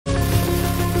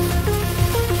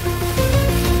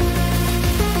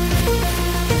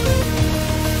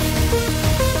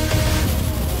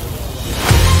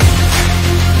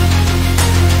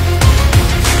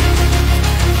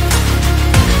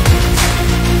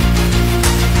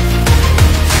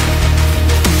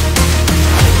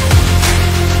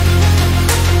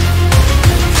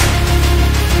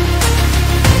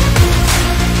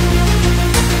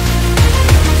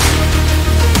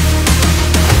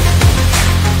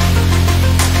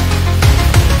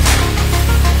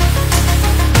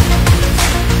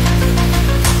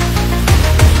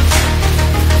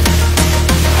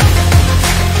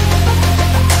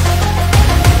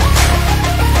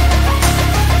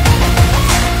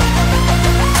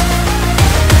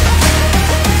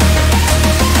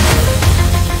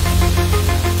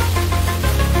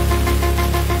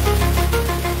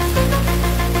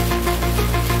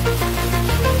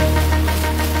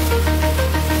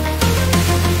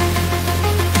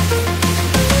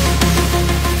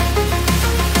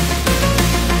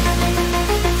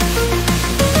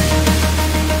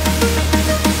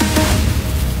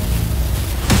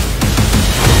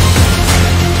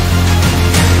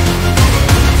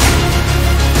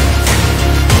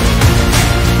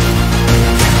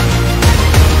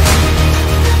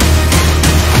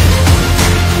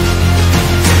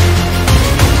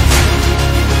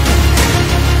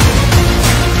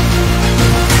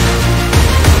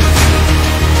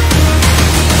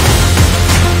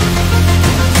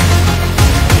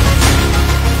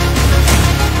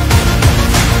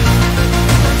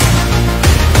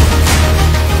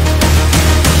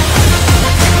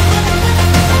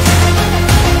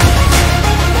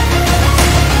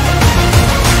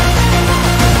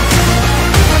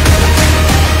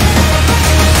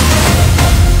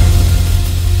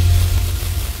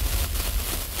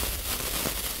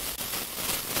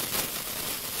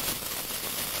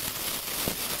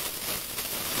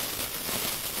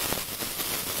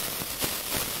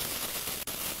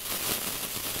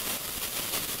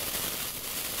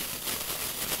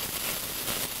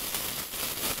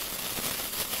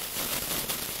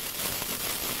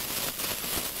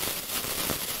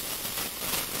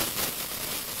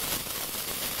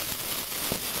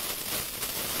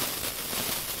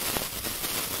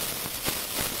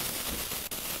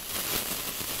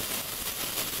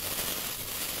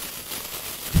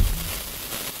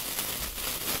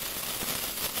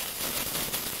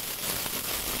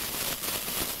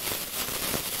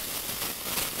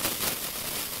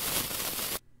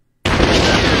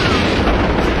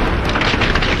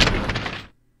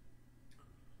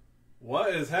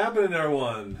What is happening,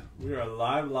 everyone? We are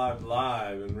live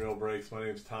in Real Breaks. My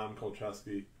name's Tom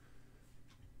Kolcheski.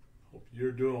 Hope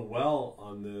you're doing well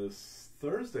on this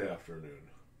Thursday afternoon.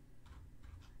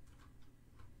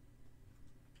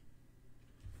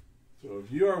 So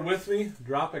if you are with me,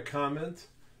 drop a comment.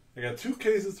 I got two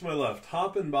cases to my left,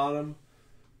 top and bottom.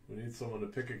 We need someone to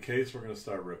pick a case. We're going to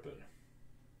start ripping.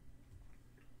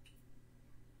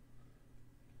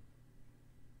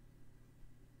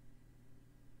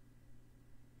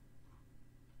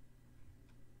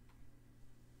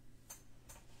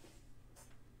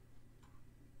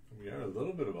 We got a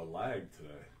little bit of a lag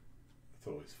today. That's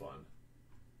always fun.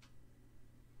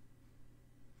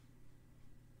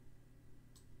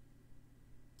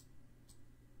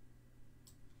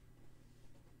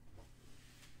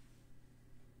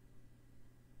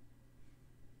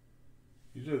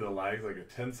 Usually the lag's like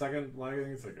a 10-second lag. I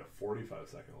think it's like a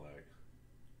 45-second lag.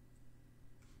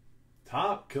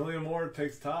 Top. Killian Moore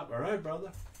takes top. All right, brother.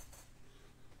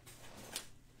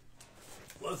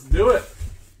 Let's do it.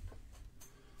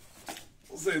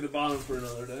 We'll save the bottom for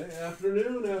another day.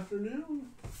 Afternoon.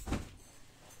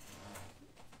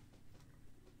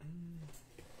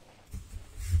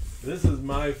 This is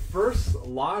my first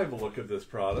live look at this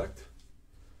product.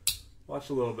 Watch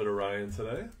a little bit of Ryan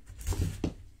today.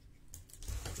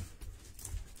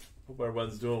 Hope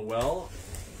everyone's doing well.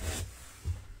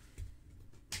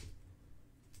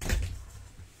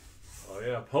 Oh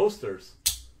yeah, posters.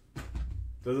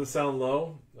 Does it sound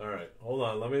low? All right, hold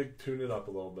on. Let me tune it up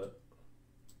a little bit.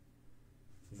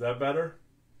 Is that better?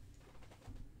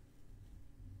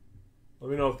 Let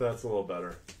me know if that's a little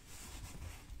better.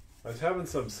 I was having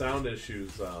some sound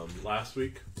issues last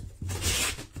week. And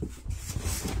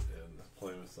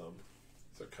playing with some.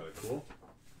 So kind of cool.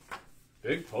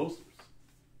 Big posters.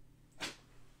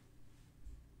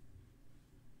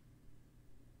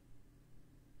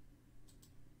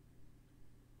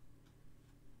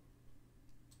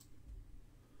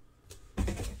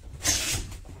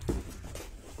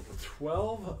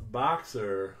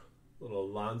 Boxer, little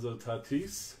Alonso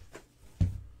Tatis.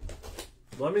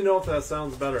 Let me know if that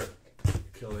sounds better,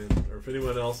 Killian, or if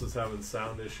anyone else is having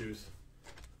sound issues.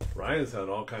 Ryan's had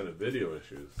all kind of video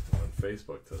issues on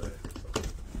Facebook today, so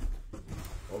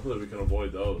hopefully we can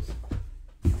avoid those.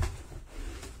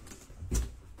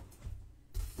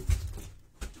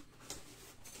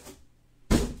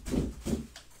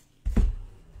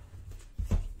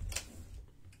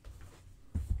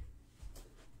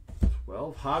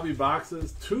 Hobby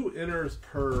boxes, 2 inners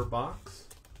per box,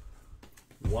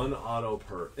 1 auto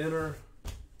per inner.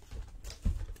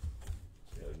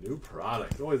 Yeah, new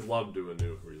product. Always love doing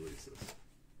new releases.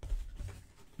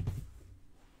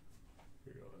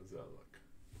 Here we go. How does that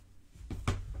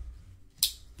look?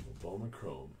 Bowman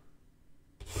Chrome.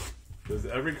 Does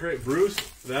every crate, Bruce?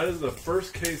 That is the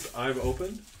first case I've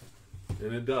opened,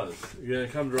 and it does. You gonna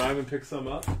come drive and pick some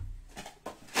up?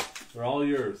 They're all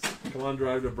yours. Come on,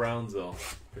 drive to Brownsville.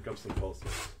 Pick up some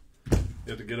posters. You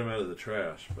have to get them out of the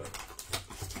trash, but...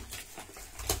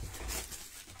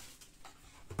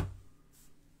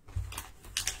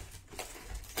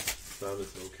 Sound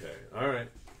is okay. Alright.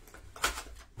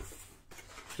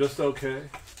 Just okay?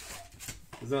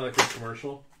 Isn't that like a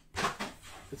commercial?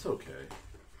 It's okay.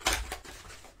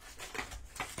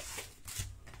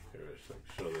 Here, I should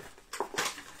show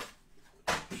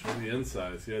the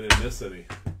inside. See, I didn't miss any.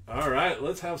 All right,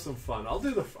 let's have some fun. I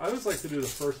always like to do the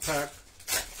first pack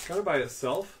kind of by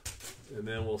itself, and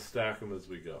then we'll stack them as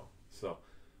we go. So,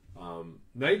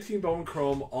 19 Bowman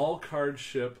Chrome, all cards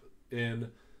ship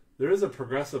in. There is a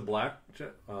progressive black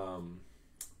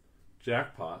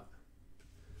jackpot,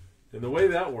 and the way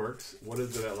that works, what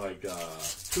is it at like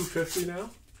 $250 now?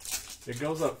 It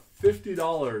goes up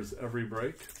 $50 every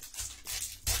break.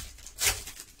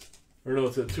 Or no,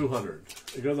 it's at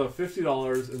 $200. It goes up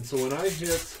 $50, and so when I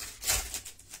hit,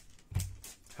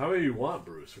 how many you want,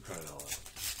 Bruce, for crying out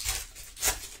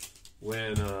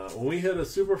loud? When we hit a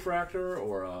super refractor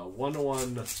or a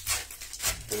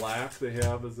 1-to-1 black, they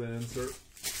have as an insert.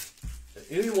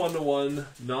 Any 1-to-1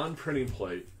 non-printing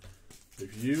plate,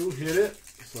 if you hit it,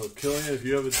 so Killian, if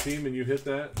you have a team and you hit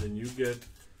that, then you get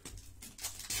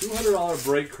 $200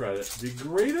 break credit. The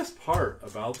greatest part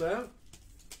about that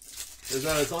is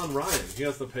that it's on Ryan. He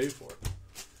has to pay for it.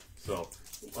 So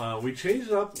we changed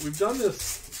it up. We've done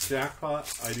this jackpot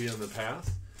idea in the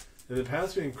past. In the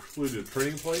past, we included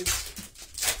printing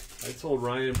plates. I told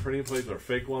Ryan printing plates are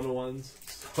fake 1-to-1s.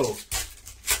 So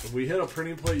if we hit a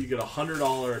printing plate, you get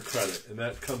 $100 credit, and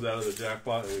that comes out of the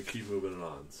jackpot, and we keep moving it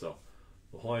on. So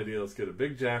the whole idea, let's get a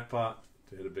big jackpot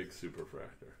to hit a big super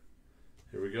refractor.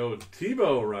 Here we go.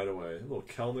 Tebow right away. A little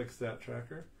Kelnick stat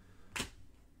tracker.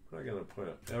 I not going to point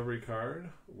out every card.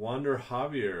 Wander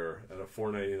Javier at a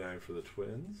 $4.99 for the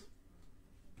Twins.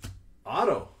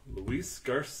 Auto, Luis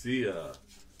Garcia.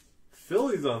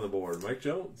 Phillies on the board. Mike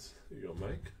Jones. There you go,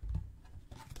 Mike.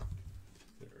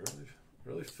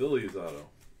 Early Phillies auto.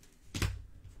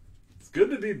 It's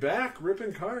good to be back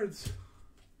ripping cards.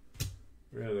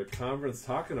 We had a conference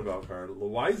talking about card.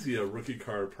 Loizia rookie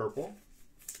card purple.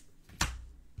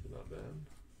 Not bad.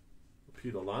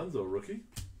 Pete Alonso rookie.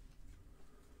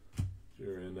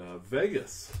 You're in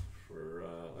Vegas for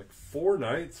like 4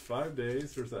 nights, 5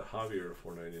 days. There's that Javier at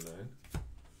 $4.99.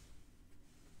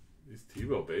 These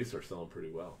Tebow base are selling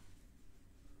pretty well.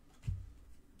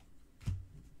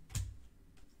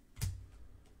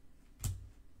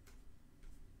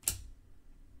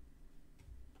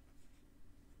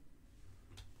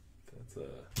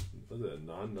 That's a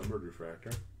non-numbered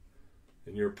refractor.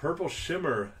 And your purple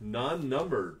shimmer,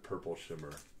 non-numbered purple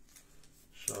shimmer.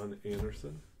 Sean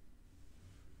Anderson.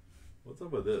 What's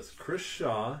up with this? Chris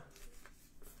Shaw.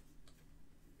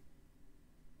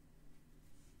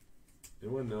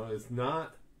 Anyone know? It's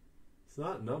not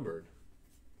numbered.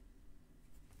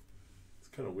 It's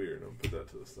kind of weird. I'll put that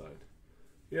to the side.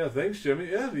 Yeah, thanks, Jimmy.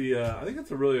 Yeah, I think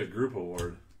it's a group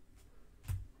award.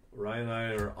 Ryan and I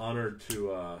are honored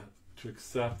to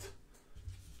accept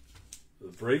the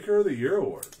Breaker of the Year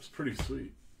award. It was pretty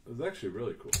sweet. It was actually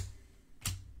really cool.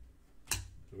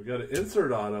 We got an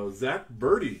insert auto, Zach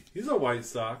Birdie. He's a White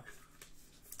Sox.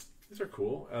 These are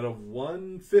cool. Out of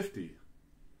 150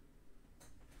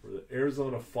 for the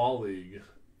Arizona Fall League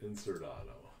insert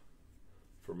auto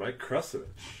for Mike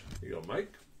Kresovich. Here you go,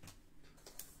 Mike.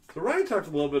 So Ryan talked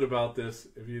a little bit about this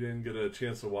if you didn't get a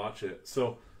chance to watch it.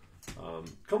 So a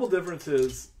couple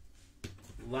differences.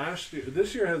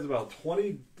 This year has about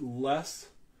 20 less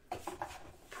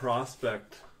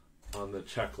prospect on the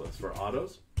checklist for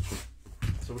autos.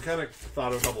 So we kind of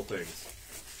thought of a couple things.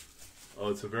 Oh,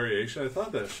 it's a variation. I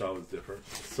thought that shot was different.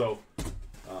 So,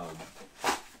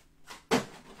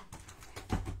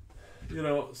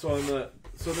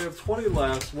 so they have 20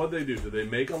 less. What they do? Do they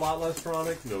make a lot less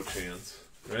product? No chance.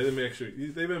 Right?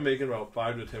 They've been making about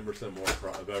 5 to 10% more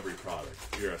of every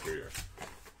product year after year.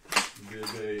 Did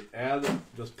they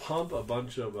just pump a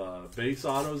bunch of base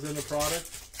autos in the product?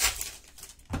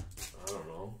 I don't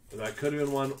know. That could have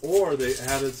been one. Or they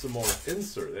added some more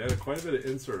insert. They added quite a bit of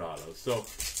insert autos. So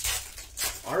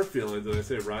our feelings, and I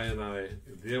say Ryan and I,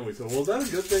 at the end we said, well, is that a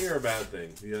good thing or a bad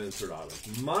thing, the insert autos?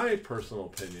 My personal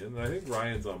opinion, and I think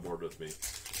Ryan's on board with me,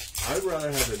 I'd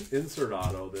rather have an insert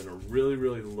auto than a really,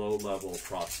 really low-level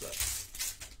prospect.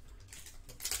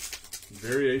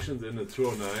 Variations in the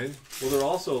 209. Well, they're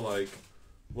also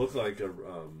look like a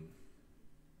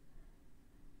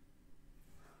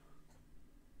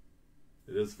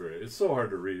it's so hard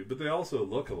to read, but they also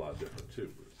look a lot different too,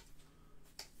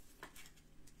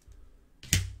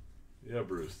 Bruce. Yeah,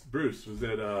 Bruce, was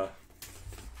it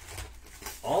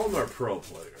all of them are pro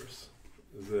players?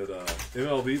 Is it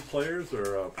MLB players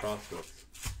or prospects?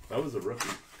 That was a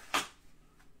rookie.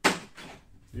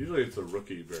 Usually it's a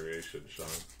rookie variation, Sean.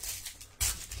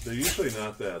 They're usually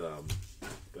not that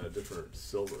different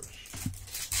silverish.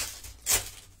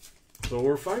 So what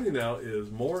we're finding out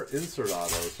is more insert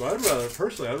autos. So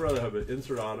I'd rather have an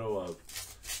insert auto of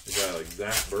a guy like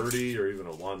Zach Birdie or even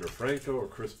a Wander Franco or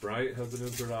Chris Bryant has an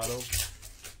insert auto.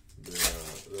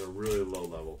 They're a really low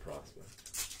level prospect.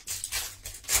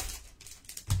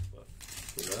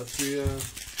 So that's the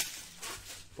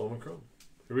Bowman Chrome.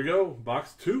 Here we go,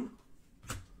 box 2.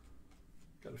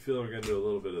 Got a feeling we're going to do a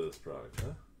little bit of this product,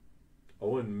 huh?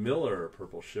 Owen Miller,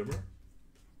 purple shimmer.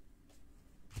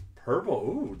 Purple,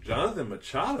 ooh, Jonatan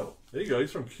Machado. There you go,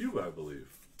 he's from Cuba, I believe.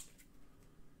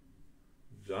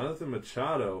 Jonatan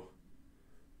Machado.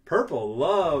 Purple,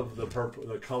 love the purple,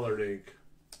 the colored ink.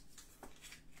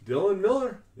 Dylan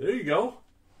Miller, there you go.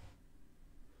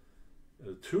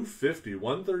 A 250,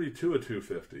 132 of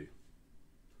 250.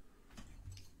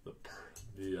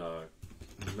 The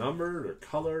numbered or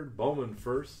colored Bowman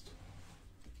first.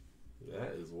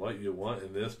 That is what you want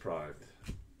in this product.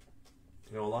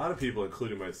 You know, a lot of people,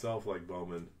 including myself, like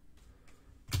Bowman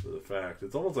for the fact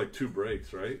it's almost like 2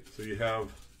 breaks, right? So you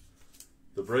have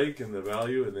the break and the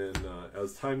value, and then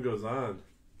as time goes on,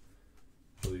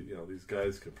 you know, these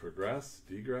guys can progress,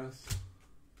 degress.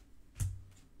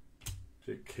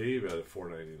 Jake Cave at a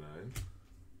 $4.99. And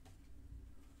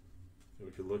we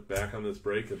could look back on this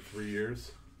break in 3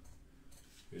 years.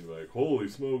 You'd be like, holy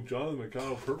smoke, Jonathan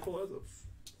Machado purple has a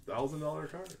 $1,000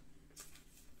 card.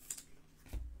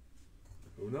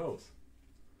 Who knows?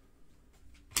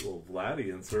 A little Vladdy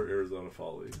insert Arizona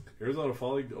Fall League. Arizona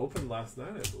Fall League opened last night,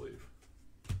 I believe.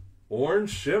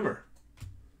 Orange Shimmer.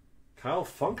 Kyle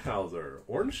Funkhauser,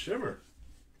 Orange Shimmer.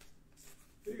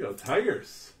 There you go,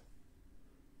 Tigers.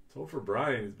 So for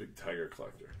Brian, he's a big Tiger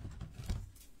collector.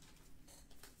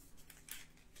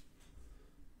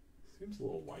 Seems a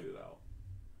little whited out.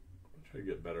 I'm trying to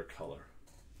get better color.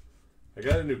 I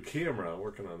got a new camera. I'm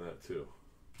working on that too.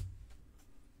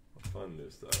 Fun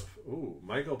new stuff. Ooh,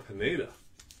 Michael Pineda.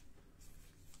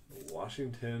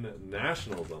 Washington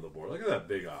Nationals on the board. Look at that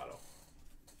big auto.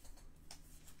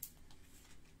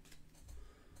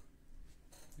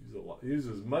 Use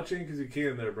as much ink as you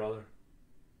can there, brother.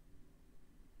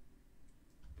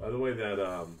 By the way,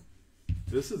 that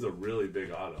this is a really big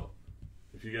auto.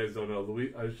 If you guys don't know,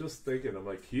 Luis, I was just thinking, I'm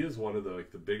like, he is one of the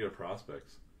bigger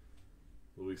prospects.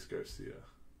 Luis Garcia.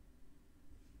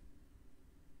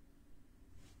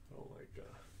 Oh my god.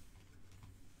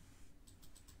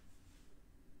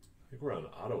 I think we're on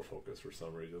autofocus for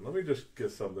some reason. Let me just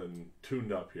get something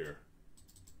tuned up here.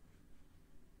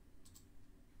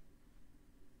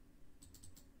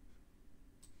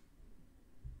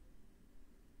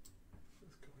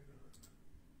 What's going on?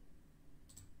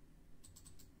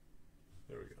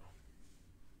 There we go.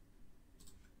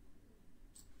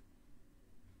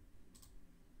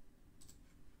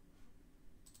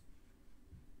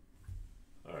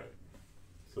 Alright.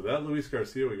 So that Luis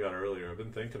Garcia we got earlier, I've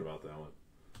been thinking about that one.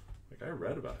 Like, I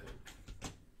read about him.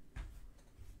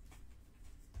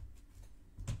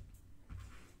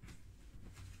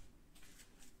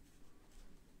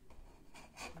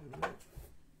 Right.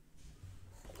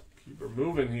 Keep her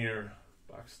moving here.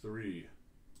 Box 3.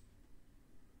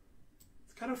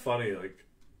 It's kind of funny, like,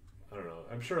 I don't know.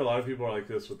 I'm sure a lot of people are like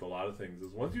this with a lot of things. Is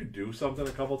once you do something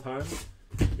a couple times,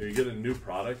 you get a new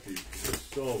product, it's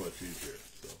so much easier.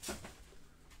 So,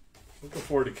 looking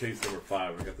forward to case number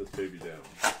 5. I got this baby down.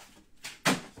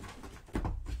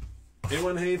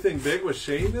 Anyone had anything big with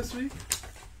Shane this week?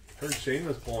 Heard Shane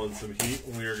was pulling some heat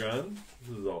when we were gone.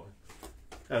 This is all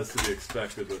has to be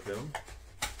expected with him.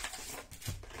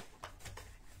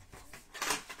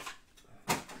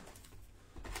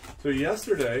 So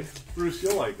yesterday, Bruce,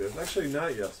 you'll like this. Actually,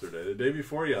 not yesterday. The day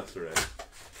before yesterday.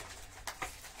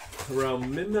 Around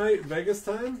midnight Vegas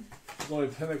time. It's only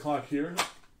 10 o'clock here.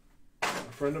 A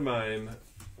friend of mine,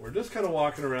 we're just kind of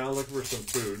walking around looking for some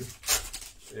food.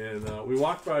 And we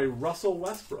walked by Russell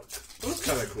Westbrook. It was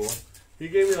kind of cool. He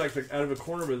gave me, like, out of the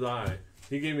corner of his eye,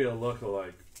 he gave me a look of,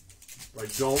 like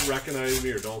don't recognize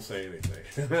me or don't say anything.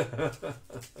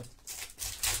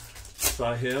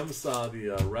 Saw him, saw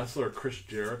the wrestler Chris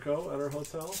Jericho at our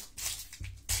hotel.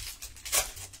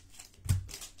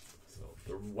 So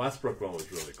the Westbrook one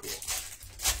was really cool.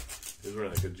 He was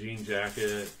wearing, like, a jean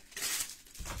jacket.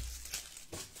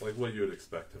 Like what you would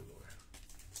expect him to wear.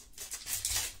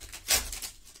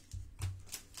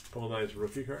 Couple nice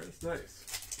rookie cards. Nice.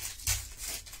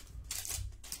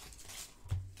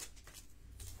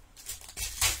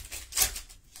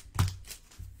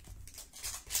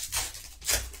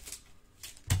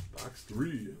 Box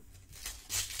 3.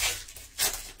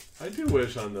 I do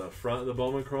wish on the front of the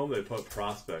Bowman Chrome they put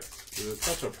prospects. Because it's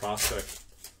such a prospect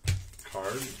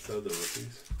card instead of the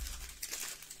rookies.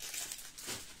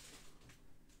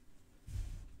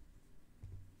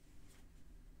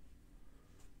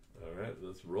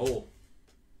 Let's roll.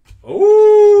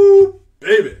 Oh,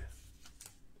 baby.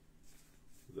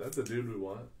 Is that the dude we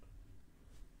want?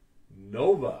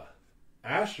 Nova.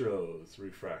 Astros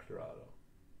Refractor Auto.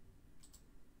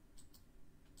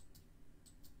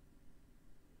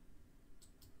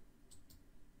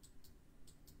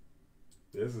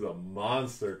 This is a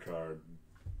monster card.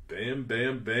 Bam,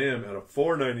 bam, bam. At a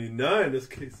 $4.99. This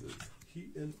case is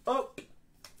heating up.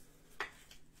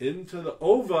 Into the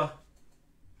OVA.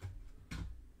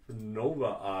 Nova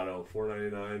Auto,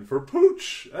 $4.99 for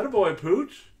Pooch. Attaboy,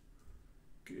 Pooch.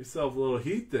 Get yourself a little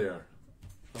heat there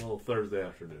on a little Thursday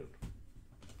afternoon.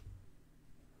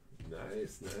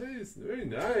 Nice, nice, very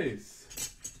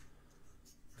nice.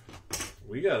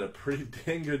 We got a pretty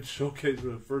dang good showcase for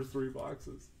the first 3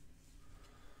 boxes.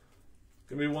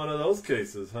 Gonna be one of those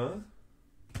cases, huh?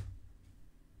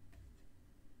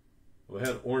 Well, we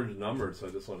had orange numbers, so I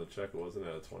just want to check it wasn't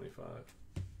at a 25.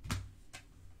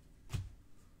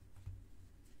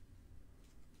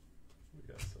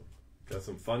 Got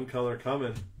some fun color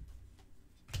coming.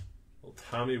 Little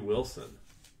Tommy Wilson.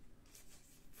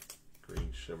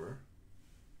 Green shimmer.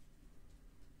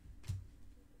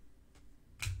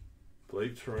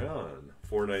 Blake Trion.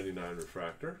 $4.99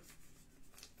 refractor.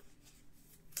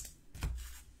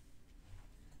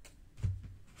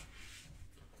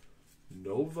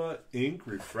 Nova Ink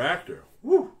refractor.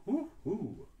 Woo, woo,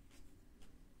 woo.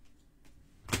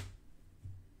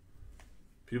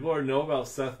 People already know about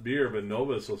Seth Beer, but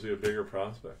Nova is supposed to be a bigger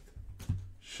prospect.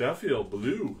 Sheffield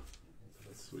blue.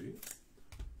 That's sweet.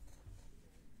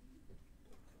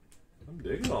 I'm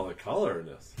digging all the color in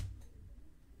this.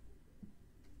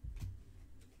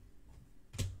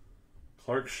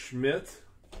 Clark Schmidt,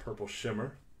 purple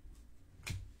shimmer.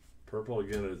 Purple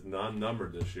again is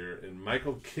non-numbered this year. And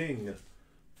Michael King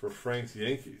for Frank's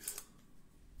Yankees.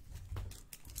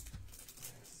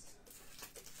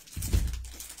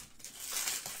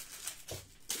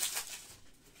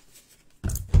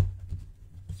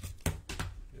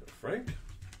 Frank?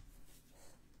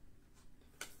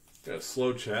 Got a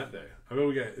slow chat day. I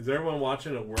mean, is everyone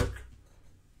watching at work?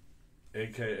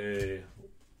 AKA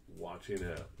watching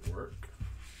at work.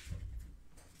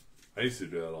 I used to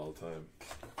do that all the time.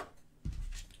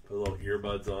 Put little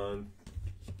earbuds on.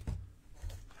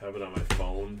 Have it on my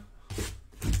phone.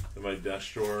 In my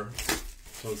desk drawer.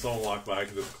 So when someone walked by, I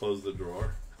could just close the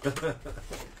drawer.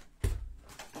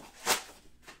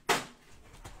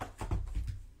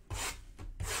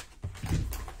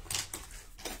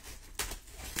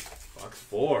 Box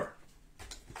 4.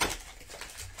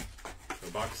 Or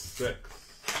box 6.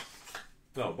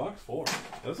 No, box 4.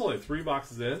 That's only 3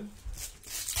 boxes in.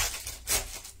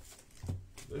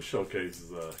 This showcase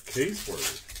is case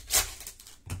worthy.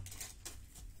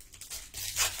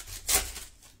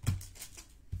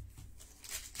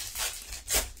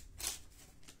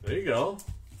 There you go.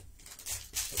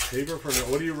 A paper for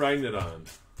what are you writing it on?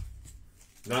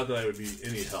 Not that I would be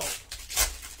any help.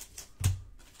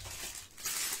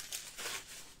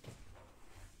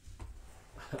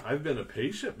 I've been a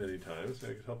patient many times. I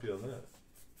could help you on that.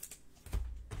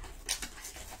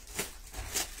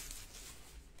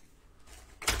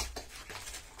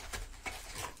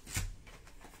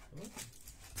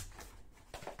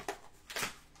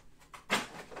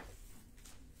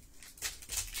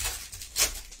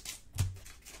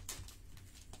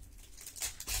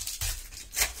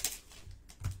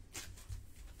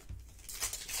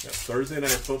 Thursday night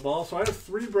football. So I have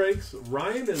 3 breaks.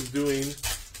 Ryan is doing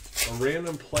a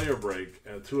random player break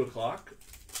at 2 o'clock.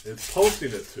 It's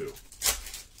posting at 2.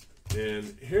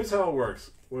 And here's how it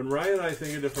works. When Ryan and I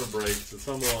think of different breaks, it's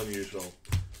something a little unusual.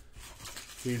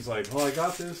 He's like, oh, I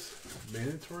got this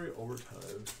mandatory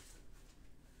overtime.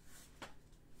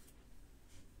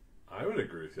 I would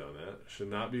agree with you on that. It should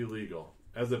not be legal.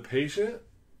 As a patient,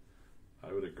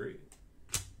 I would agree.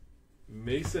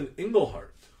 Mason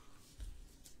Englehart.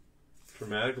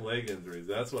 Traumatic leg injuries.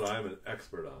 That's what I'm an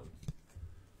expert on.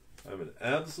 I'm an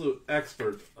absolute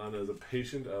expert on as a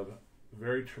patient of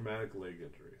very traumatic leg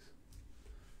injuries.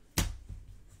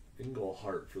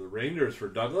 Englehart for the Rangers for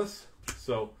Douglas.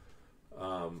 So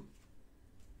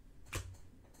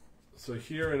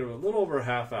here in a little over a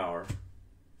half hour,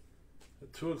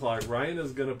 at 2 o'clock, Ryan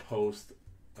is going to post,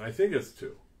 I think it's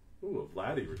 2. Ooh, a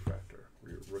Vladdy Refractor.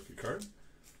 Rookie card.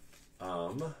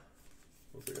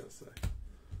 What's I going to say?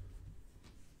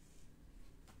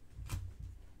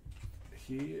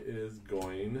 He is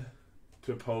going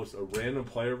to post a random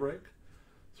player break.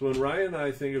 So when Ryan and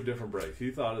I think of different breaks,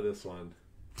 he thought of this one.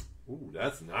 Ooh,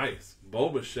 that's nice. Bo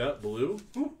Bichette blue.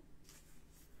 Ooh.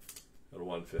 At a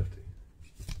 150.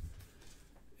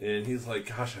 And he's like,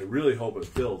 gosh, I really hope it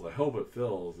fills. I hope it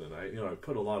fills. And I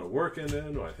put a lot of work in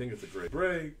it. I think it's a great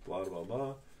break. Blah, blah,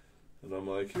 blah. And I'm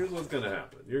like, here's what's going to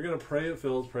happen. You're going to pray it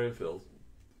fills, pray it fills.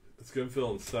 It's going to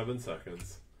fill in 7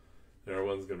 seconds. And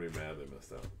everyone's going to be mad they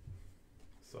missed out.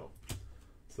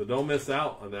 So don't miss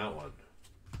out on that one.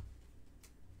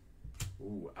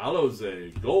 Ooh,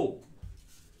 Alose gold.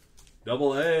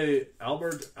 Double A,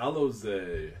 Albert Alose.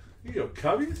 Here you go,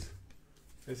 Cubbies.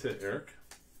 I said Eric.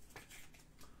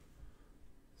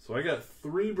 So I got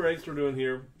 3 breaks we're doing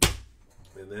here.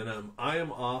 And then I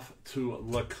am off to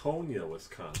Laconia,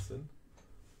 Wisconsin.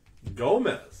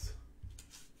 Gomez.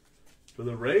 For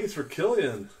the Rays for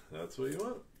Killian. That's what you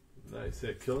want. Nice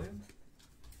hit, Killian.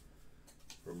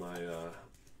 For my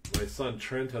son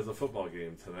Trent has a football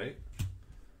game tonight.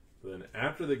 Then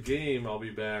after the game, I'll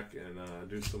be back and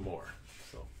do some more.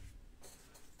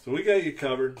 So we got you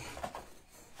covered.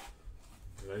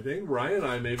 And I think Ryan and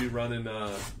I may be running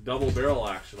double barrel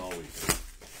action all week. So,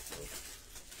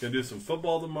 gonna do some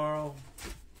football tomorrow.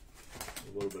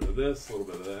 A little bit of this, a little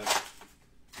bit of that.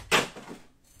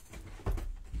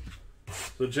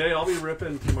 So Jay, I'll be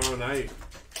ripping tomorrow night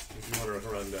if you want to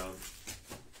run down.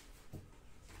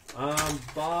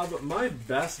 Bob, my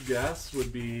best guess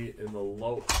would be in the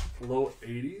low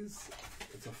 80s.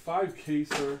 It's a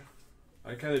 5-caser.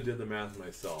 I kind of did the math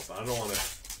myself. I don't want to.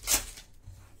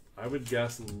 I would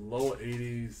guess low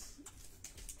 80s.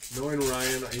 Knowing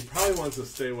Ryan, he probably wants to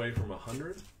stay away from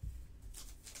 100.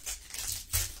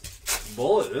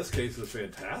 Bullet, this case is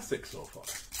fantastic so far.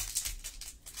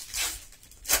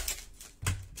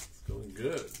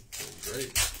 good. Doing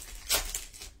great.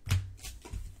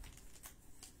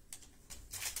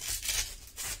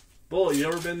 Bull, you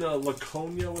ever been to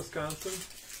Laconia, Wisconsin?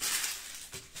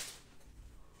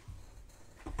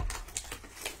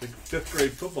 Big 5th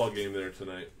grade football game there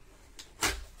tonight.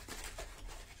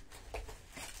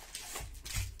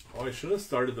 Oh, I should have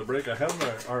started the break. I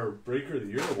have our Breaker of the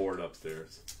Year award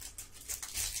upstairs.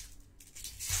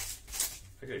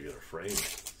 I gotta get a frame.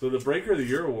 So the Breaker of the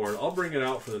Year award, I'll bring it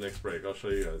out for the next break. I'll show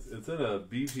you guys. It's in a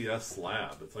BGS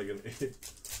slab. It's like an 8.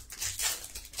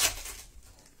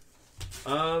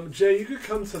 Jay, you could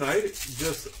come tonight.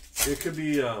 It could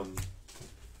be,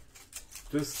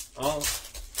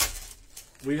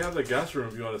 we have the guest room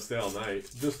if you want to stay all night.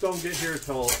 Just don't get here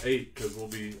till 8 because I'll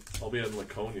be in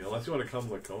Laconia. Unless you want to come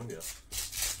to Laconia.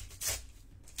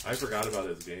 I forgot about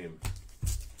his game.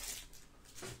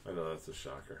 I know that's a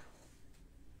shocker.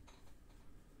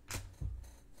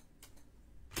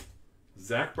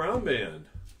 Zach Brown Band.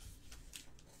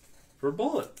 For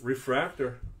Bullet.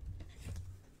 Refractor.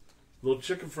 Little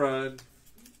chicken fried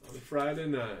on a Friday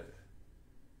night.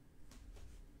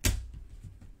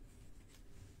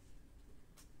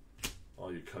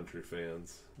 All you country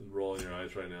fans rolling your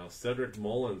eyes right now. Cedric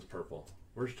Mullins purple.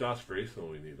 Where's Josh Grayson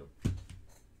when we need him?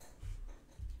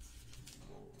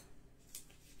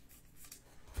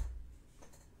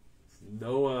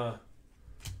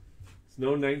 It's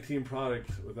no 19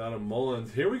 product without a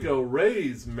Mullins. Here we go.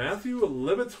 Rays Matthew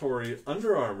Liberatory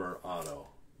Under Armour auto.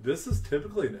 This is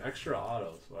typically an extra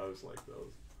auto, so I always like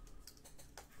those.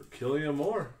 For Killian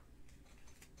Moore.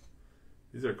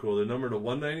 These are cool. They're numbered to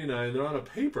 199. They're on a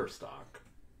paper stock.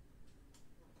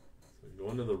 So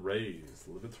going to the Rays.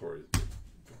 Liberatory,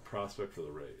 big prospect for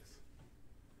the Rays.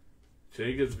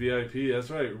 Jay gets VIP. That's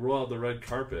right. Roll out the red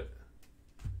carpet.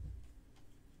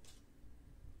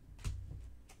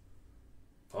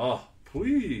 Oh,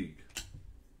 Puig.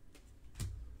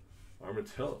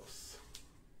 Armatellos.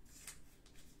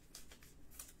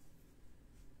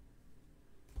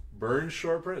 Burns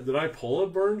short print. Did I pull a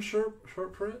Burns short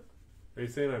print? Are you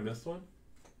saying I missed one?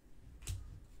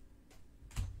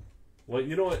 Well,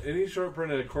 you know what? Any short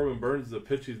print at Corbin Burns is a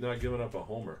pitch he's not giving up a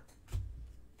homer.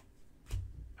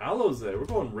 Aloze. We're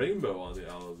going rainbow on the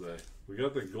Aloze. We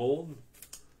got the gold.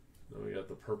 Then we got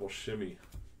the purple shimmy.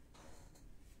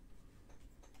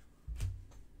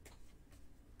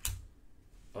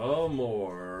 Oh,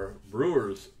 more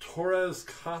Brewers. Torres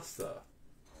Costa.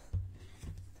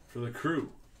 For the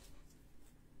Crew.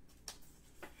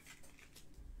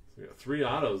 We got 3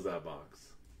 autos that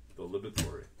box. The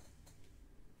Liberatory.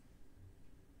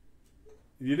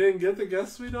 You didn't get the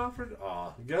guest suite offered?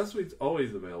 Aw, guest suite's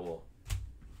always available.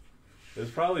 It's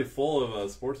probably full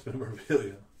of sports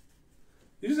memorabilia.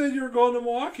 You said you were going to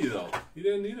Milwaukee, though. You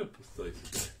didn't need a place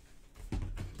to stay.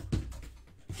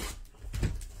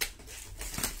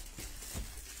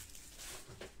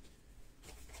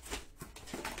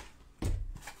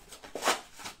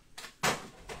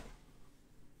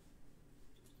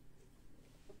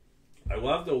 I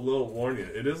will have to warn you.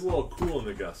 It is a little cool in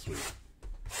the guest suite.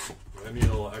 I need a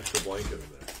little extra blanket in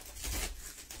there.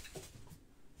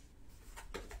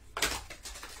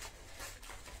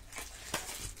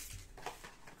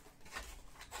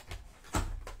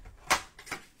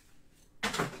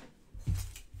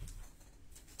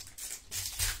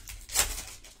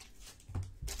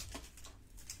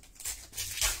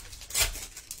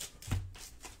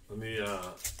 On the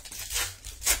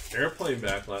airplane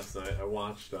back last night, I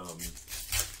watched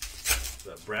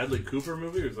that Bradley Cooper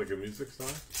movie. It was like a music star.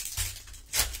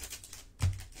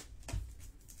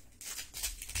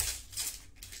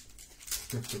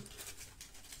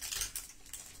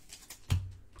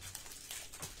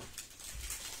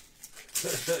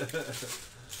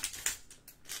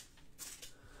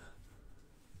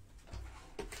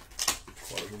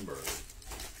 Closenberg.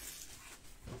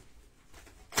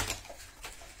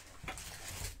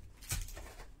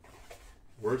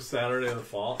 Worst Saturday of the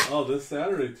fall. Oh, this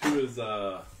Saturday too is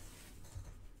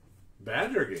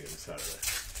Badger game Saturday.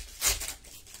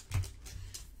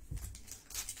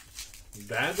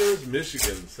 Badgers,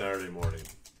 Michigan, Saturday morning.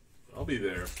 I'll be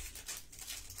there.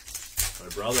 My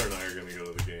brother and I are going to go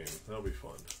to the game. That'll be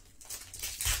fun.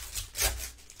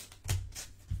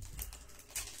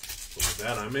 So with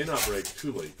that, I may not break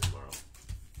too late tomorrow.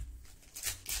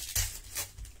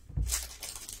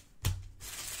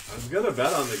 I was going to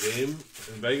bet on the game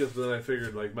in Vegas, but then I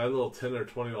figured like my little $10 or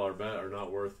 $20 bet are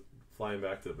not worth flying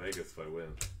back to Vegas if I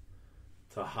win.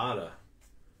 Tejada.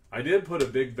 I did put a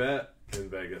big bet in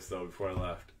Vegas, though, before I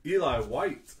left. Eli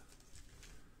White.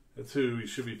 That's who we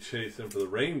should be chasing for the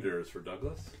Rangers for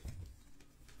Douglas.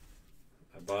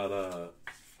 I bought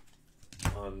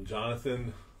on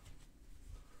Jonatan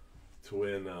to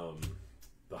win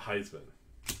the Heisman.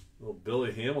 Little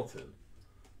Billy Hamilton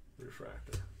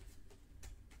refractor.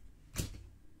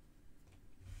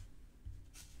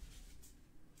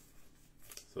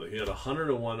 So he had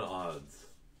 100-to-1 odds.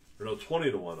 Or no,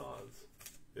 20-to-1 odds.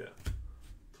 Yeah.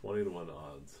 20-to-1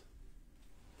 odds.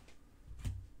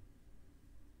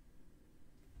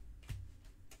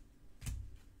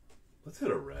 Let's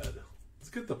hit a red. Let's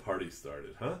get the party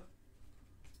started, huh?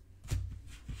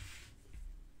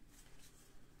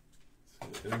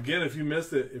 And again, if you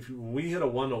missed it, when we hit a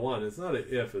 1-to-1, it's not an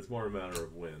if, it's more a matter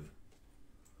of when.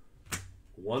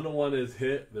 1-to-1 is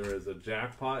hit, there is a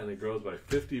jackpot, and it grows by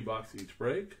 $50 each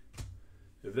break.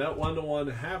 If that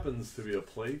 1-to-1 happens to be a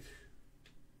plate,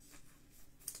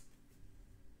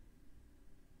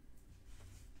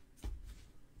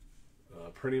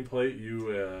 printing plate,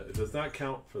 it does not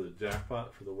count for the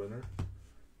jackpot for the winner.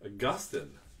 Augusta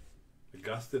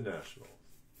Nationals.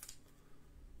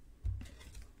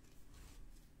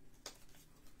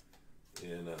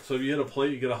 And so if you hit a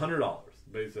plate, you get $100.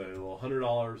 Basically, a little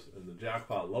 $100, and the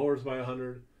jackpot lowers by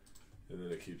 100, and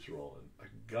then it keeps rolling.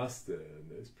 Augusta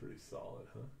is pretty solid,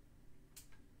 huh?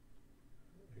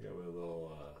 I got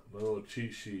my little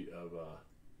cheat sheet of not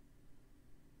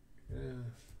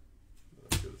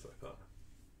as good as I thought.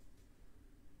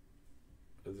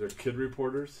 Is there kid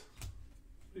reporters?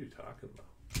 What are you talking about?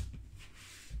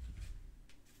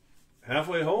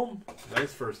 Halfway home?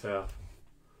 Nice first half.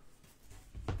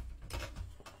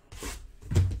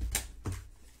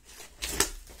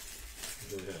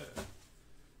 Yeah.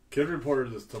 Kid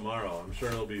reporters is tomorrow. I'm sure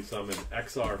there'll be some in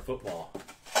XR football.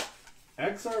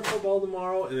 XR football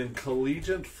tomorrow, and then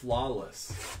collegiate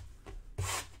flawless.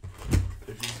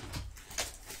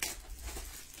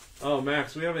 Oh,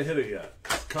 Max, we haven't hit it yet.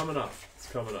 It's coming up.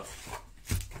 Coming up.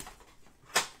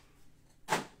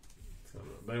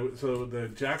 So the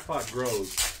jackpot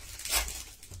grows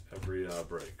every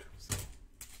break.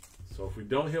 So if we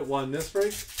don't hit one this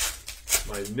break,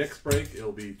 my next break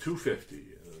it'll be 250,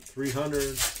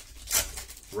 300.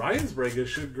 Ryan's break it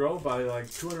should grow by like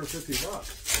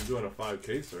 $250. I'm doing a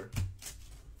 5-caser.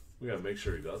 We gotta make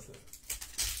sure he does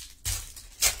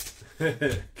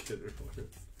that.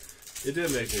 It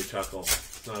did make me chuckle.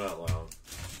 It's not out loud.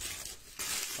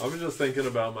 I was just thinking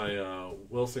about my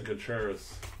Wilson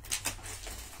Contreras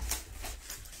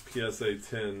PSA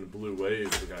 10 Blue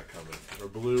Waves we got coming. Or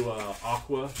Blue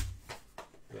Aqua. Is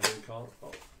that what you call it? Oh,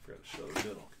 I forgot to show the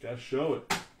middle. Gotta show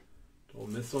it.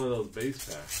 Don't miss one of those base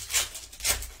packs.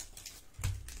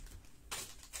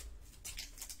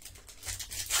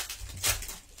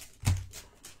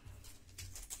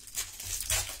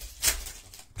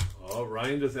 Oh,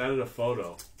 Ryan just added a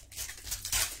photo.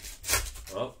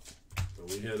 Oh.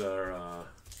 We hit our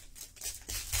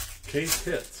case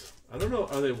hits. I don't know,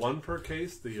 are they one per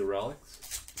case, the relics?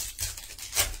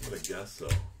 I'm going to guess so.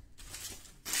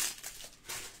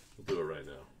 We'll do it right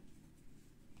now.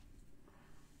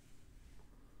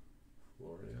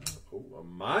 Gloria. Oh,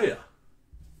 Amaya.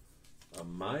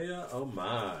 Amaya, oh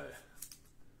my.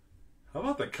 How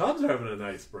about the Cubs are having a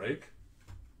nice break?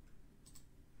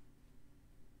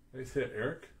 Nice hit,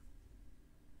 Eric.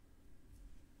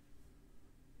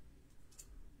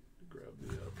 Grab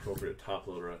the appropriate top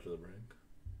loader after the break.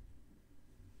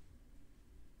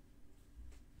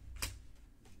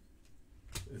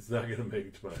 It's not going to make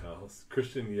it to my house.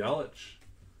 Christian Yelich.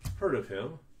 Heard of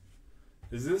him.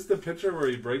 Is this the picture where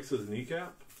he breaks his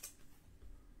kneecap?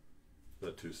 Is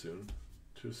that too soon?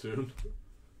 Too soon?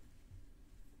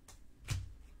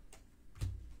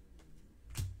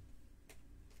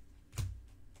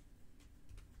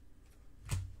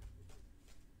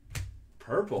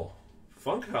 Purple.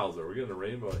 Funkhauser. We're getting a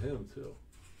rainbow of him, too.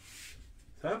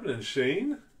 What's happening,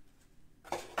 Shane?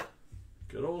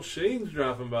 Good old Shane's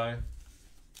dropping by.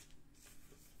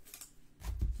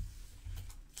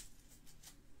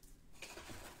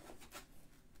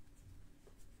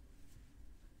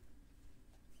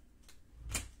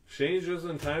 Shane's just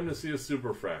in time to see a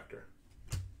Superfractor.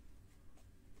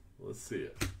 Let's see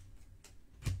it.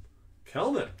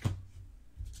 Kelnick.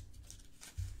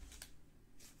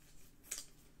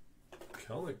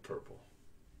 Kelnick purple.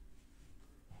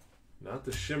 Not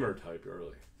the shimmer type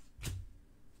early.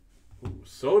 Ooh,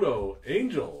 Soto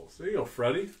Angels. There you go,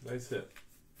 Freddie. Nice hit.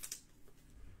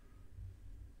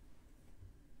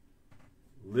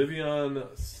 Livion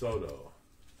Soto.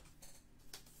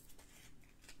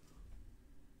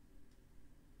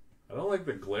 I don't like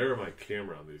the glare of my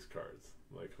camera on these cards.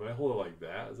 Like, can I hold it like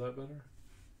that? Is that better?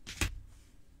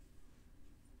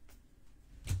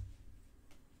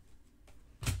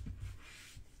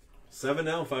 Seven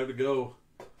down, 5 to go.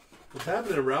 What's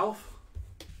happening, Ralph?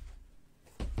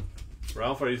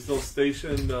 Ralph, are you still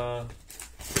stationed on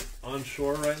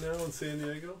shore right now in San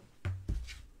Diego?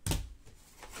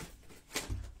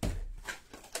 Of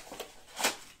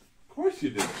course you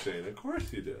did, Shane. Of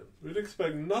course you did. We'd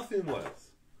expect nothing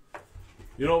less.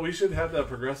 You know, we should have that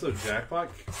progressive jackpot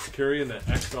carry into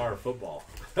XR football.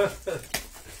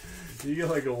 You get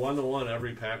like a 1-to-1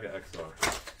 every pack of XR.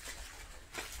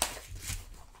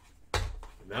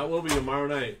 And that will be tomorrow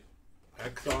night.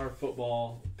 XR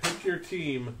football. Pick your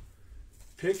team.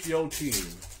 Pick your team.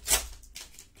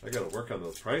 I gotta work on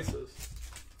those prices.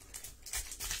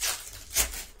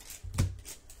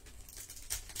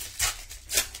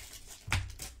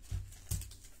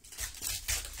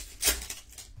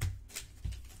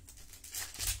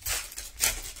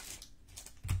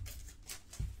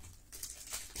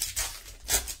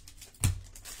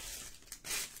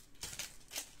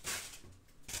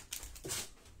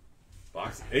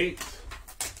 Box 8.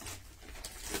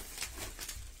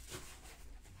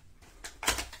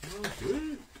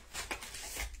 Good.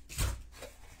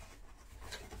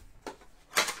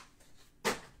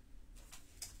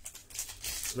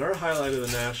 Another highlight of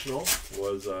the National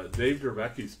was Dave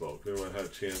Dravecky spoke. Everyone had a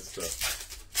chance to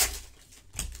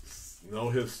know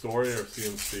his story or see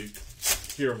him speak.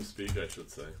 Hear him speak, I should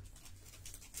say.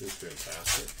 He was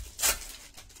fantastic.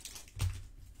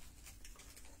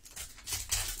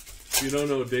 If you don't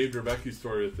know Dave Dravecky's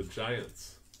story with the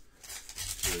Giants,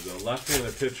 he was a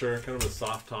left-handed pitcher, kind of a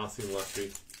soft-tossing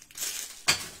lefty.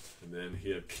 And then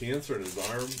he had cancer in his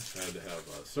arm, had to have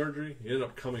surgery. He ended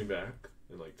up coming back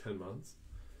in like 10 months.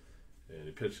 And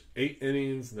he pitched 8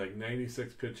 innings, like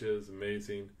 96 pitches,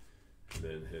 amazing. And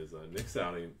then his next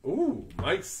outing, ooh,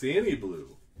 Mike Sandy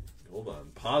blew. Hold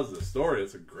on, pause the story,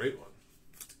 it's a great one.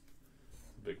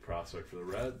 Big prospect for the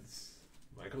Reds.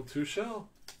 Michael Tuchel.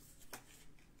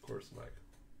 Of course, Mike.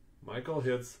 Michael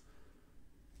hits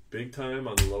big time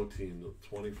on the low team,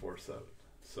 24/7.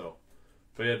 So,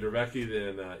 but yeah, Dravecky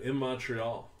then in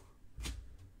Montreal,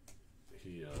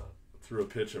 he threw a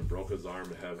pitch and broke his arm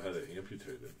and had it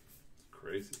amputated.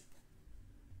 Crazy.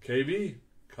 KB,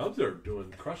 Cubs are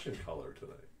doing crushing color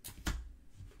tonight.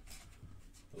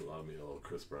 Allow me a little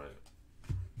Chris Bryant.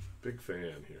 Big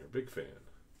fan here, big fan.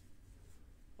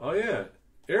 Oh yeah,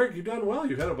 Eric, you've done well.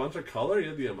 You've had a bunch of color. You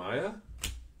had the Amaya.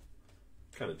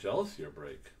 Kind of jealous of your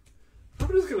break. I'm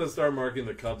just going to start marking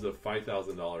the Cubs at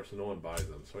 $5,000 so no one buys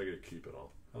them, so I get to keep it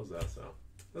all. How's that sound?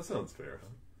 That sounds fair,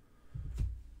 huh?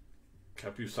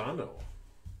 Capusano.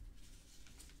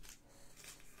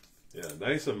 Yeah,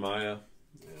 nice Amaya.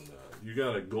 And you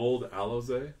got a gold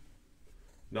Aloze.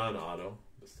 Non-auto,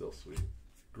 but still sweet.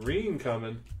 Green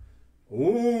coming.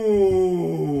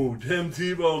 Ooh, Tim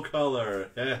Tebow color.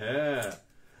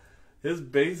 His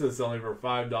base is selling for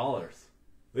 $5.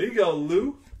 There you go,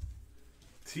 Lou.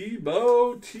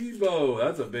 Tebow.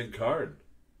 That's a big card.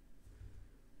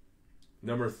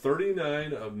 Number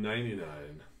 39 of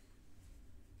 99.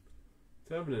 What's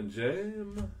happening,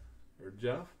 Jam? Or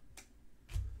Jeff?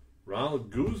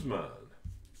 Ronald Guzman.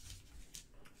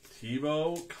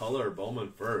 Tebow, color,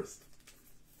 Bowman first.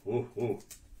 Whoa.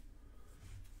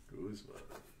 Guzman.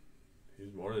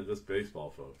 He's more than just baseball,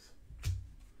 folks.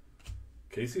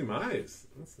 Casey Mize.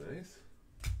 That's nice.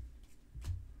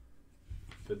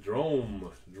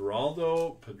 Perdomo.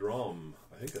 Geraldo Perdomo.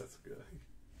 I think that's good.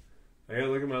 I gotta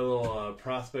look at my little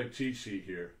prospect cheat sheet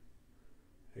here.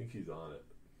 I think he's on it.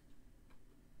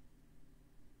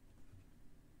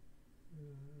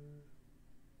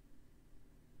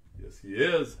 Yes, he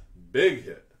is. Big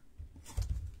hit.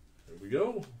 There we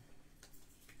go.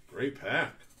 Great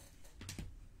pack.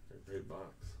 Great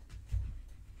box.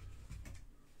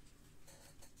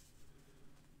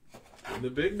 And the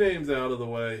big names out of the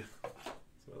way.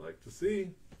 That's what I like to see.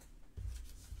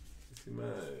 See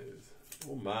Mize.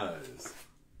 Oh, Mize.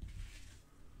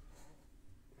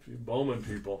 A few Bowman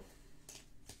people.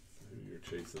 Who you're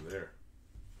chasing there.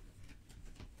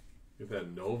 Get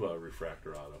that Nova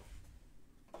Refractor auto.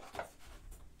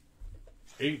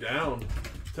 8 down.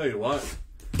 Tell you what,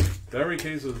 if every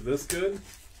case was this good,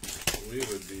 we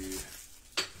would be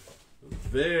a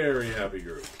very happy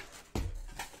group.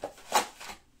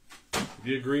 Do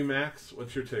you agree, Max?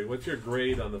 What's your take? What's your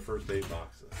grade on the first 8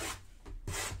 boxes?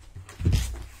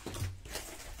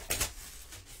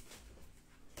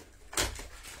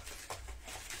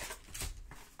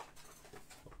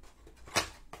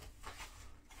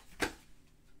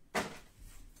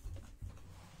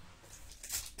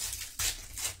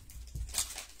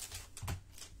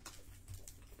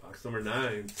 Number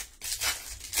 9.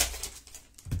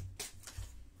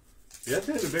 Yeah,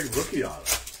 that's a big rookie auto.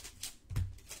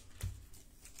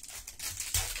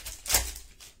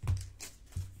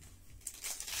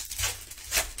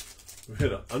 We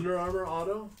hit an Under Armour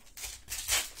auto.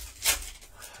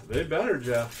 They better,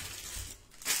 Jeff.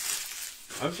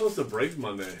 I'm supposed to break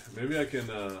Monday. Maybe I can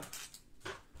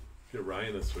get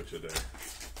Ryan to switch it there.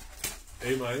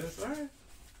 A minus? Alright.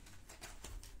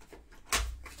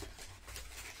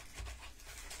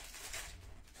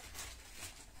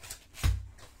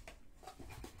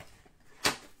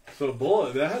 So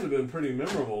Bullet, that had to have been pretty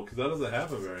memorable because that doesn't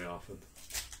happen very often.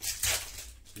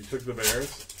 You took the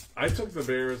Bears. I took the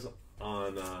Bears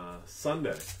on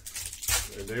Sunday.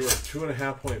 And they were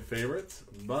 2.5-point favorites,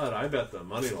 but I bet the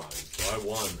money line, so I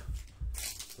won.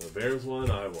 The Bears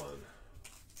won, I won.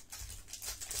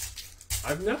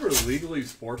 I've never legally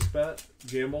sports bet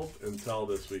gambled until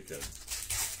this weekend.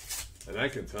 And I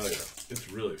can tell you, it's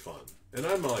really fun. And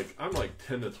I'm like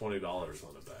 $10 to $20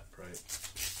 on a bet, right?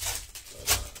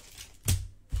 But,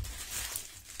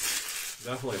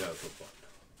 definitely have some fun.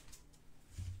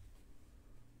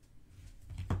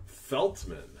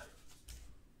 Feltzman.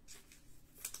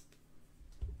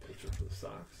 Picture for the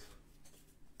Sox.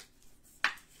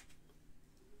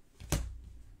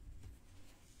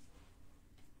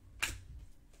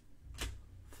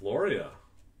 Floria,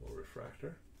 little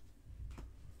refractor.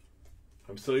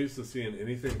 I'm so used to seeing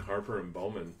anything Harper and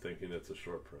Bowman thinking it's a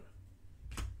short print.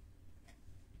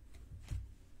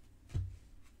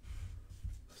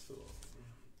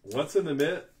 What's in the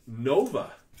mitt?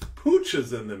 Nova. Pooch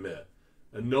is in the mitt.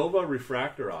 A Nova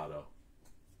refractor auto.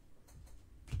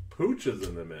 Pooch is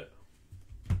in the mitt.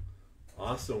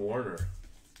 Austin Warner.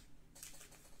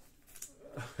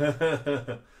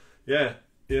 Yeah,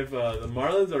 if the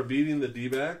Marlins are beating the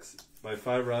D-backs by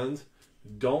 5 runs,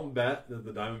 don't bet that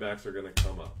the Diamondbacks are going to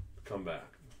come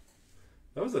back.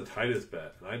 That was the tightest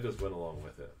bet, and I just went along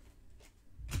with it.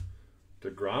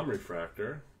 DeGrom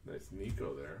refractor. Nice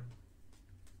Nico there.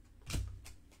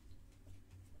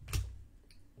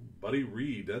 Buddy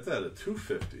Reed, that's at a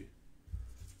 250.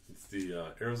 It's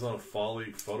the Arizona Fall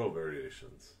League photo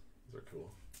variations. Those are cool.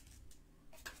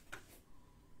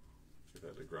 Get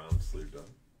that DeGrom sleeve done.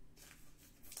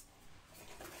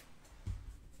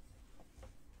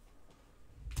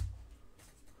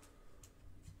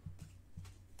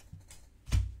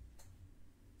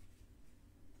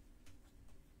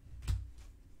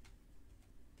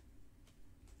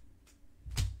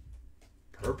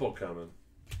 Purple coming.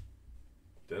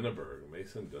 Denneberg,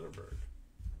 Mason Denneberg.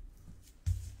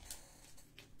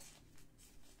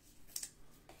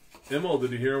 Emil,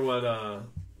 did you hear what the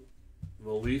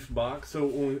Leaf box?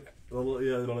 So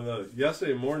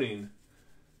yesterday morning,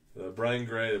 Brian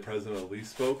Gray, the president of Leaf,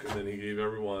 spoke, and then he gave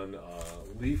everyone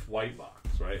a Leaf white box.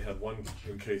 Right, had one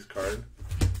in-case card.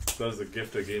 So that was a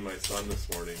gift I gave my son this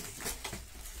morning,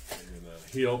 and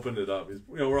he opened it up.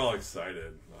 We're all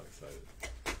excited. Not excited.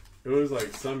 It was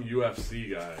like some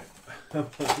UFC guy.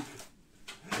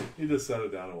 He just set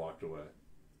it down and walked away.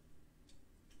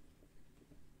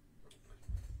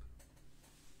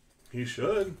 He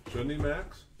should. Shouldn't he,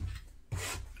 Max?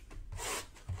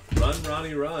 Run,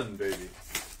 Ronnie, run, baby.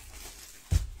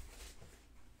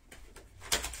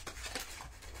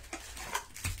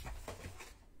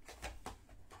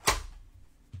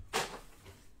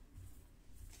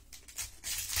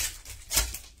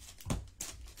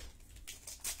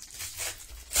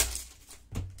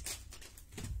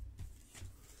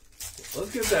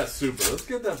 Let's get that super. Let's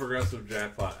get that progressive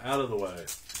jackpot out of the way.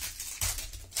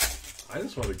 I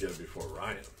just want to get it before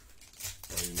Ryan.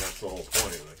 I mean, that's the whole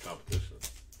point of the competition.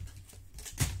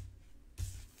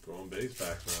 Throwing base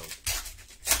packs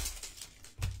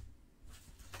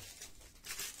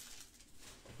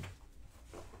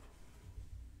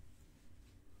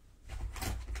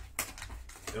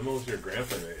around. Emil's your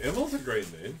grandpa name. Emil's a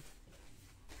great name.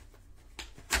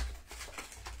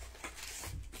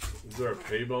 Is there a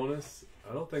pay bonus?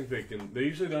 I don't think they can. They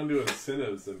usually don't do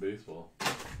incentives in baseball.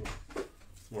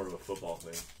 It's more of a football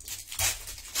thing.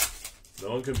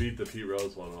 No one can beat the Pete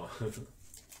Rose one off.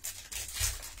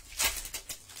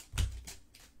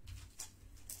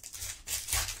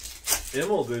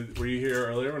 Emil, were you here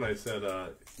earlier when I said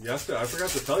yesterday? I forgot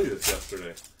to tell you this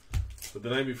yesterday, but the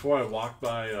night before I walked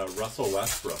by Russell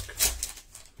Westbrook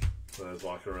when I was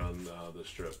walking around the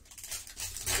strip. It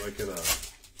was like in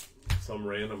some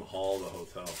random hall of the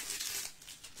hotel.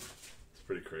 It's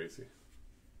pretty crazy.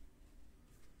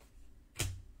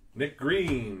 Nick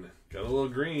Green. Got a little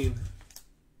green.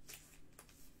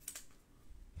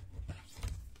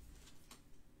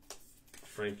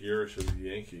 Frank Urish of the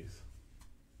Yankees.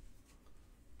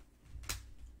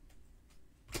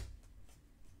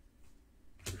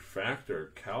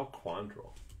 Refractor, Cal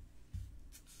Quantrill.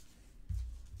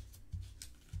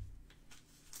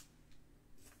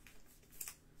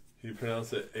 You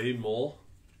pronounce it A-Mole?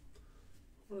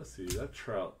 Let's see, that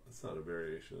Trout, that's not a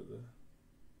variation, is it?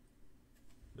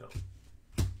 No.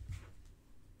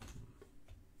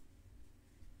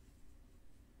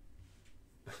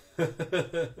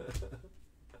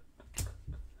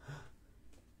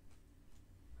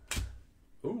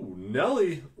 Ooh,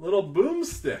 Nelly, little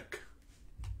boomstick.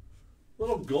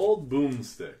 Little gold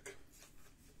boomstick.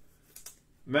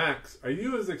 Max, are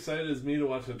you as excited as me to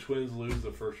watch the Twins lose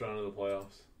the first round of the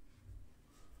playoffs?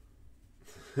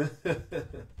 There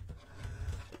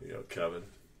you go, Kevin.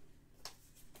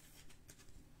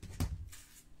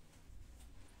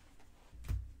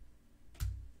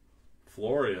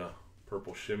 Floria,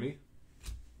 purple shimmy.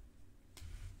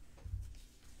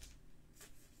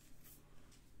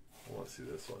 I want to see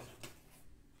this one.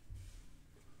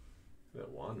 That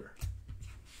Wander.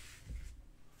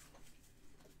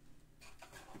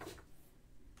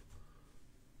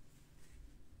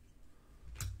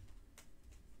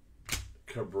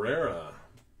 Cabrera,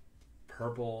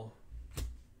 purple,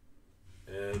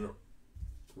 and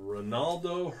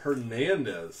Ronaldo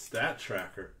Hernandez, stat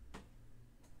tracker.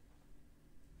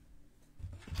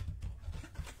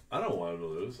 I don't want him to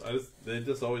lose. They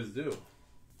just always do.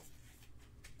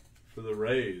 For the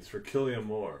Rays, for Killian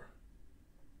Moore.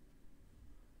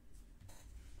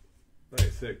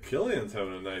 Nice hit. Killian's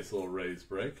having a nice little Rays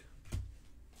break.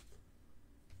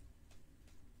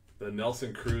 The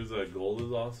Nelson Cruz gold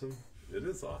is awesome. It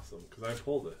is awesome because I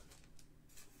pulled it.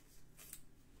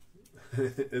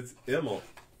 It's Immel.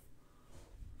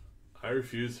 I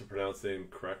refuse to pronounce the name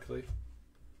correctly.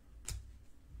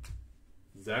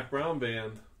 Zach Brown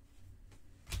Band.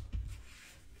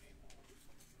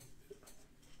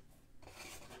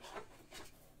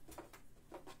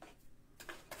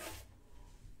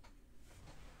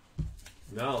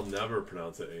 Now I'll never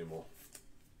pronounce it Amel.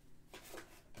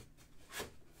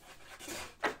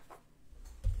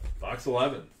 Box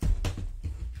 11.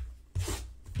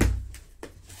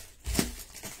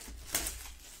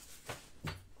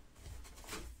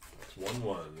 Box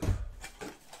 1-1.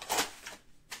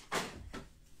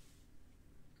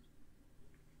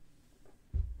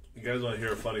 You guys want to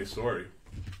hear a funny story?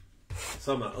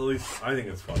 At least I think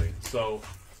it's funny. So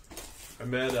I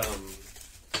met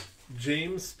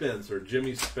James Spence, or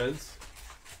Jimmy Spence.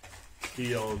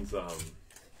 He owns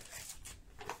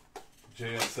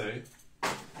JSA,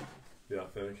 the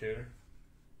authenticator,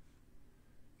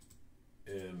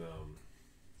 and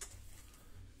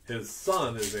his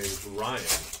son, his name's Ryan.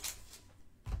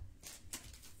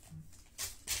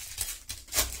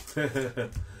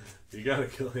 You gotta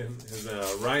kill him. His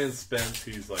Ryan Spence.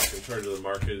 He's like in charge of the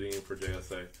marketing for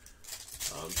JSA.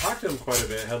 Talked to him quite a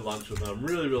bit. Had lunch with him.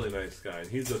 Really, really nice guy. And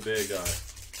he's a big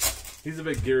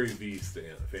Gary V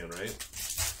fan, right?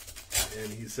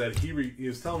 And he said he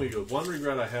was telling me, he goes, one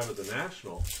regret I have at the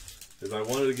National is I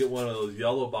wanted to get one of those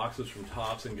yellow boxes from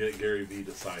Topps and get Gary V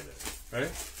to sign it,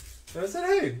 right? And I said,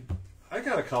 hey, I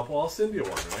got a couple. I'll send you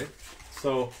one, right?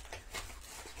 So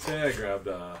today I grabbed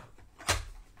a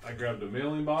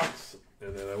mailing box,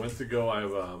 and then I went to go. I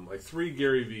have like 3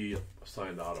 Gary V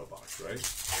signed auto box, right?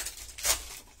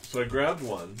 So I grabbed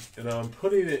one, and I'm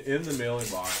putting it in the mailing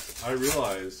box. I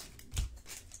realized,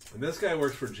 and this guy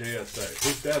works for JSA.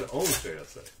 His dad owns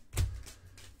JSA.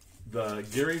 The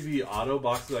Gary V auto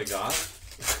boxes I got,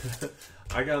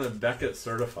 I got them Beckett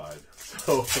certified.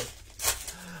 So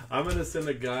I'm going to send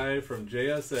a guy from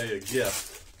JSA a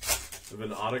gift of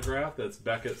an autograph that's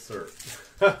Beckett cert.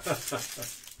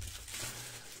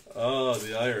 Oh,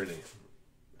 the irony.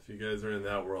 If you guys are in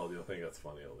that world, you'll think that's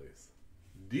funny at least.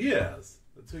 Diaz.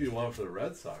 That's who you want for the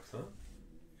Red Sox, huh?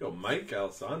 Go Mike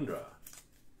Alessandra.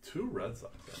 2 Red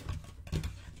Sox.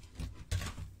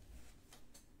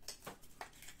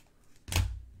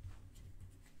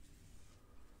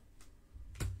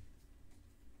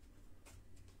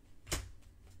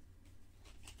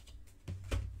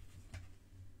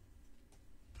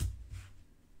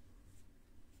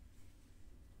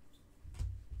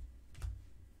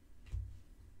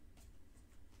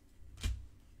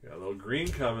 Got a little green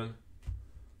coming.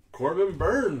 Corbin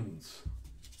Burns.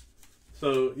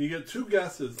 So you get 2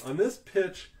 guesses on this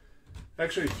pitch.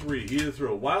 Actually 3. He either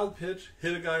threw a wild pitch,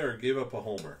 hit a guy, or gave up a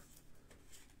homer.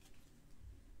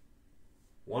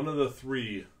 One of the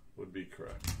 3 would be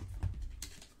correct.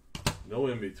 No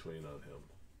in between on him.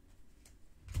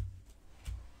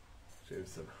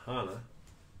 Jameson Hana.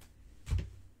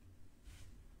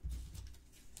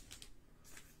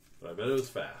 But I bet it was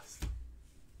fast.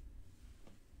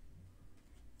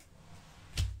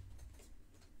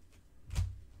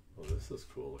 Oh, this is a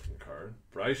cool looking card.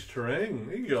 Bryce Terang.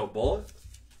 There you go, Bullet.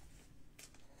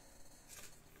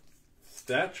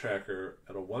 Stat tracker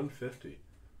at a 150.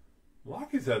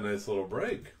 Milwaukee's had a nice little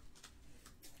break.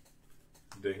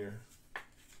 Dinger.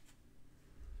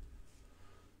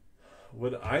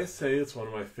 Would I say it's one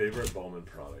of my favorite Bowman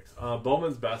products?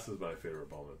 Bowman's Best is my favorite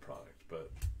Bowman product,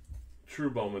 but true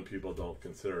Bowman people don't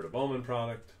consider it a Bowman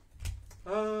product.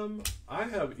 I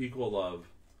have equal love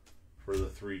for the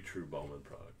 3 true Bowman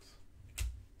products.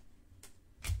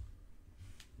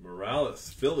 Morales,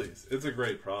 Phillies. It's a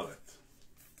great product.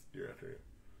 Year after year.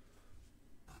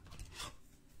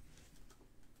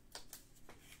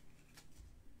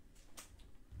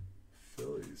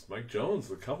 Phillies. Mike Jones,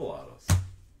 the couple autos.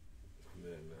 And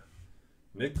then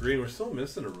Nick Green. We're still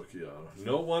missing a rookie auto.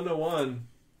 No 1-1.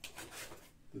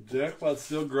 The jackpot's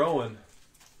still growing.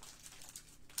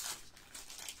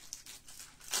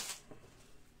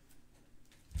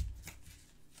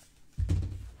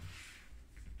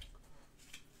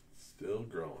 Still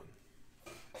growing.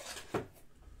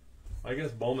 I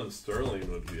guess Bowman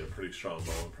Sterling would be a pretty strong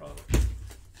Bowman product.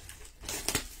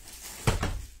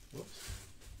 Whoops.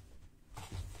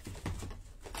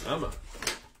 Emma.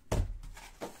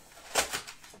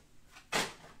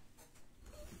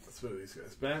 Let's move these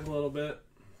guys back a little bit.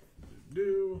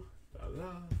 Do da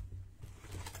da.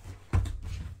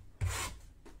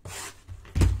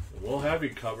 We'll have you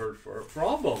covered for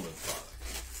all Bowman products.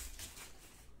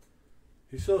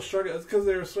 He's still struggling. That's because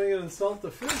they were swinging in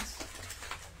self-defense.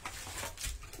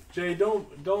 Jay, don't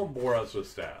bore us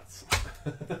with stats.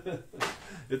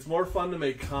 It's more fun to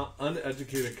make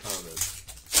uneducated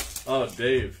comments. Oh,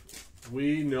 Dave,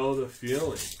 we know the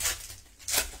feeling.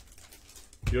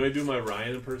 You want to do my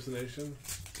Ryan impersonation?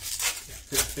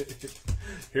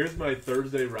 Here's my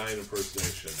Thursday Ryan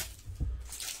impersonation.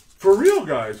 For real,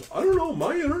 guys, I don't know.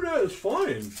 My internet is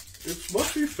fine. It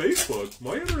must be Facebook.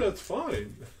 My internet's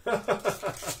fine.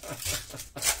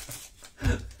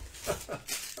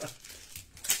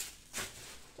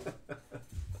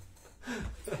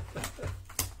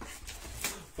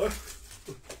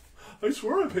 I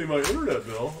swear I pay my internet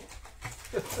bill.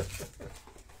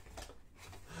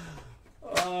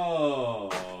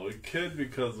 Oh, we kid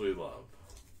because we love.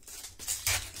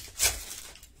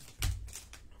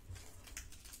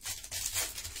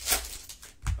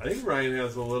 I think Ryan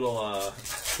has a little,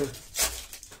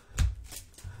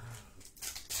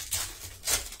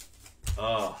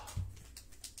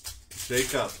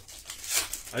 shake up.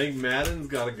 I think Madden's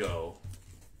got to go.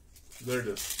 They're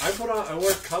just. I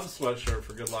wear Cubs sweatshirt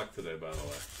for good luck today, by the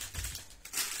way.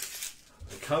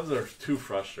 The Cubs are too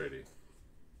frustrating.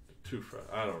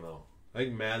 I don't know. I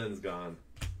think Madden's gone.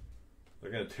 They're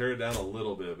gonna tear it down a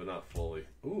little bit, but not fully.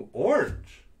 Ooh,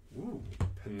 orange. Ooh,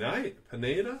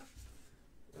 Pineda.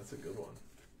 That's a good one.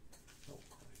 Oh,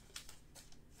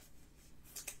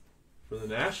 for the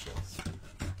Nationals.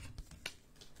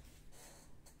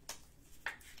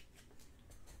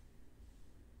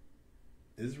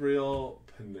 Israel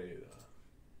Pineda.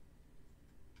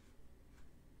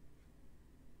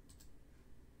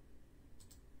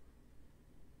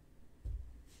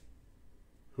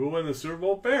 Who won the Super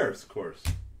Bowl? Bears, of course.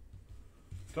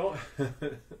 Don't.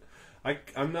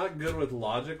 I'm not good with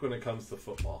logic when it comes to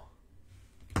football.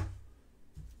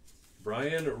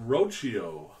 Brian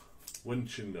Rocchio,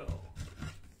 wouldn't you know?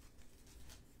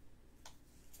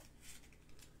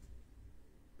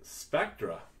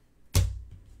 Spectra.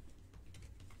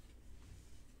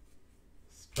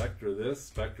 Spectra this,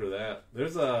 Spectra that.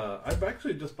 I've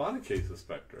actually just bought a case of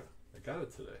Spectra. I got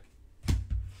it today.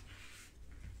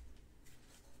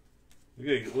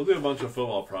 Okay, we'll do a bunch of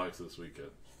football products this weekend.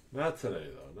 Not today,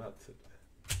 though. Not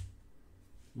today.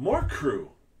 More crew.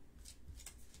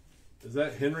 Is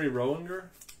that Henry Rowinger?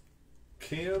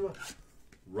 Cam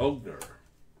Rogner.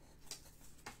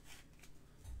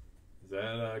 Is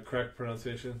that a correct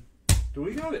pronunciation? Do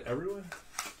we got it everyone?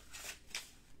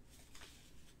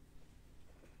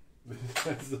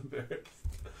 That's the Bears.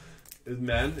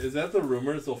 Is that the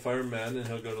rumors they'll fire Men and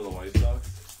he'll go to the White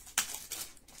Sox?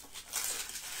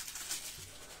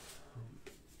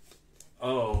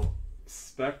 Oh,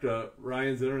 Spectra,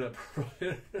 Ryan's internet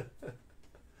provider.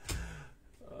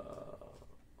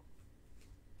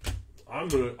 I'm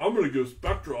gonna give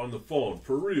Spectra on the phone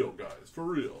for real, guys, for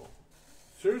real.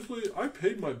 Seriously, I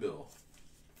paid my bill.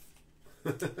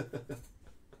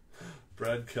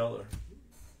 Brad Keller.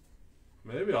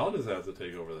 Maybe I'll just have to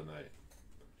take over the night.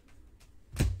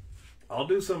 I'll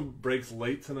do some breaks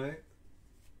late tonight.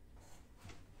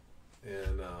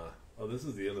 And, this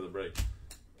is the end of the break.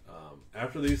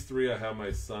 After these three, I have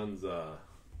my son's,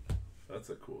 that's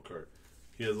a cool card.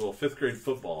 He has a little 5th grade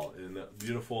football in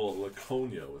beautiful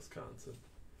Laconia, Wisconsin.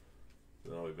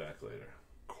 Then I'll be back later.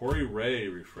 Corey Ray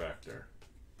Refractor.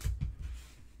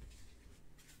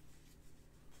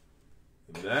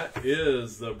 And that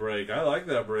is the break. I like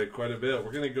that break quite a bit.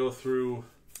 We're going to go through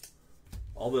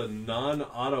all the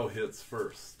non-auto hits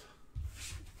first.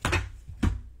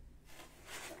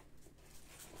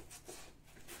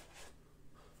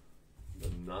 The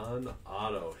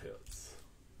non-auto hits.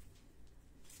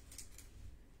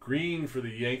 Green for the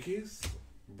Yankees.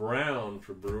 Brown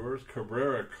for Brewers.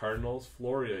 Cabrera, Cardinals.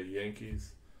 Floria,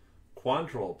 Yankees.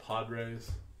 Quantrill,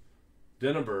 Padres.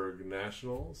 Denneberg,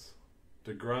 Nationals.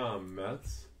 DeGrom,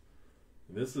 Mets.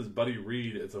 And this is Buddy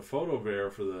Reed. It's a photo bear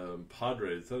for the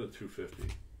Padres. It's at a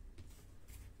 250.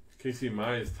 Casey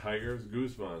Mize, Tigers.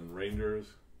 Guzman, Rangers.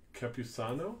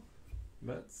 Capusano,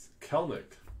 Mets.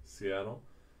 Kelnick, Seattle.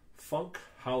 Funk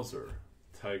Hauser,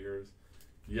 Tigers.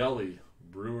 Yelly,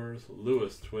 Brewers.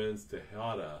 Lewis, Twins.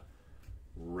 Tejada,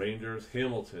 Rangers.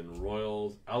 Hamilton,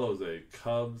 Royals. Alzolay,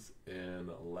 Cubs.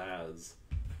 And Laz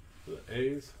for the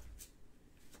A's.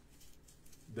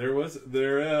 There is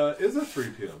a 3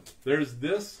 p.m. There's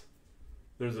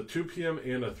a 2 p.m.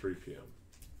 and a 3 p.m.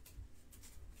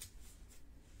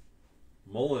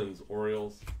 Mullins,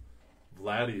 Orioles.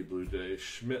 Vladdy, Blue Jays.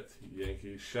 Schmidt,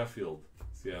 Yankees. Sheffield,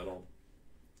 Seattle.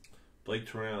 Blake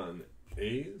Trinan,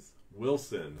 A's.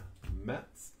 Wilson,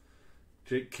 Mets.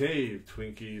 Jake Cave,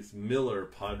 Twinkies. Miller,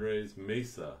 Padres.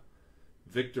 Mesa.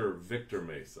 Victor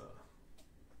Mesa.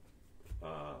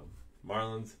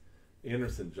 Marlins.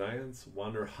 Anderson, Giants.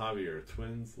 Wander, Javier,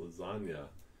 Twins. Lasagna,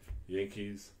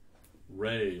 Yankees.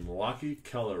 Ray, Milwaukee.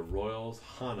 Keller, Royals.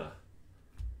 Hannah,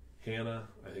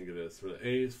 I think it is, for the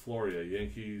A's. Floria,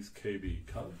 Yankees. KB,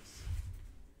 Cubs.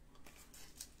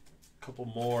 A couple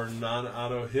more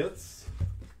non-auto hits.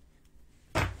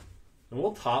 And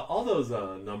we'll top all those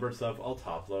number stuff. I'll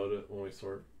top load it when we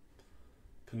sort.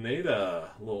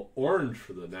 Pineda, a little orange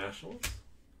for the Nationals.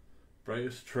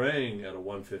 Bryce Trang at a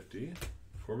 150.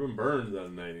 Corbin Burns at a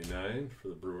 99 for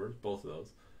the Brewers, both of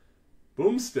those.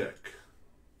 Boomstick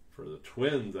for the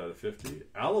Twins at a 50.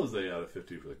 Alzolay at a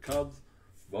 50 for the Cubs.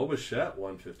 Bo Bichette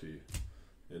 150.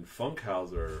 And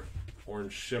Funkhauser,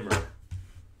 Orange Shimmer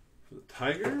for the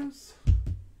Tigers.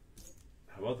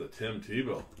 How about the Tim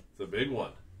Tebow? It's a big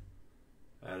one.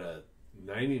 At a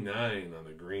 99 on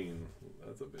the green.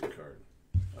 That's a big card.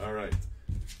 All right.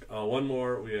 One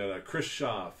more. We had a Chris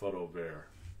Shaw photo bear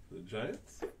for the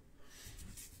Giants.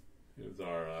 Here's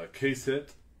our case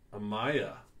hit,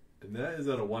 Amaya. And that is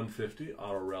at a 150,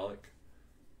 auto relic.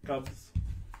 Cubs.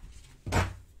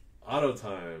 Auto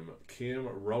time, Cam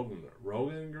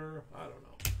Roginger, I don't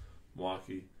know.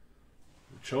 Milwaukee.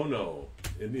 Chono,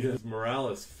 Indians.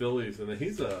 Morales, Phillies. And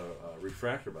he's a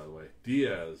refractor, by the way.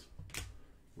 Diaz,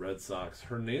 Red Sox.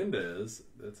 Hernandez,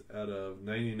 that's at a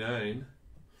 99.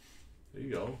 There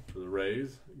you go, for the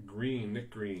Rays. Green,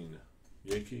 Nick Green,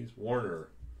 Yankees. Warner,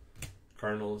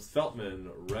 Cardinals. Feltman,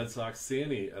 Red Sox.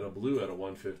 Sandy at a blue at a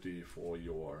 150 for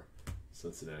your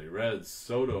Cincinnati Reds.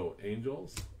 Soto,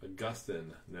 Angels.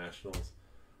 Augustin, Nationals.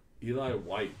 Eli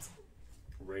White,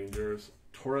 Rangers.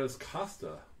 Torres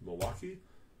Costa, Milwaukee.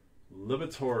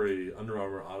 Liberatore, Under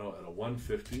Armour auto at a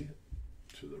 150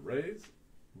 to the Rays.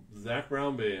 Zach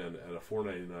Brown Band at a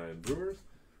 499 Brewers.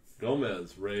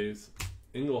 Gomez, Rays.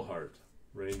 Englehart,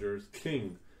 Rangers.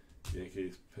 King,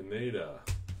 Yankees. Pineda,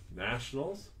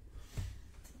 Nationals.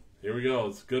 Here we go.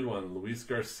 It's a good one. Luis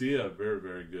Garcia, very,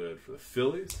 very good for the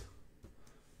Phillies.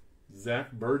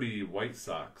 Zach Birdie, White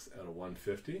Sox at a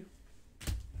 150.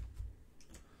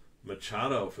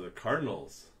 Machado for the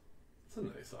Cardinals. It's a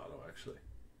nice auto, actually.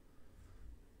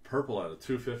 Purple at a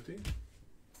 250.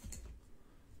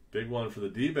 Big one for the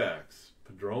D-backs.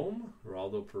 Perdomo,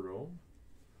 Geraldo Perdomo.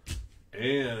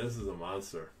 And this is a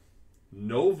monster.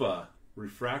 Nova,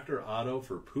 refractor auto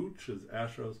for Pooch's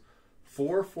Astros.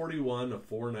 441 to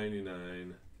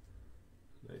 499.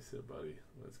 Nice hit, buddy.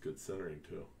 That's good centering,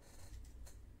 too.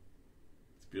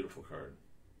 It's a beautiful card.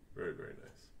 Very, very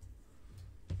nice.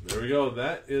 There we go.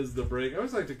 That is the break. I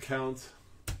always like to count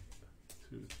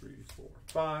 2, 3, 4,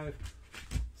 5.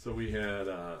 So we had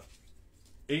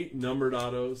 8 numbered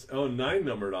autos. Oh, 9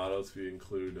 numbered autos if you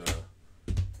include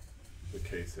the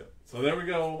case hit. So there we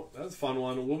go. That's a fun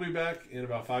one. We'll be back in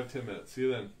about 5-10 minutes. See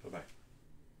you then. Bye-bye.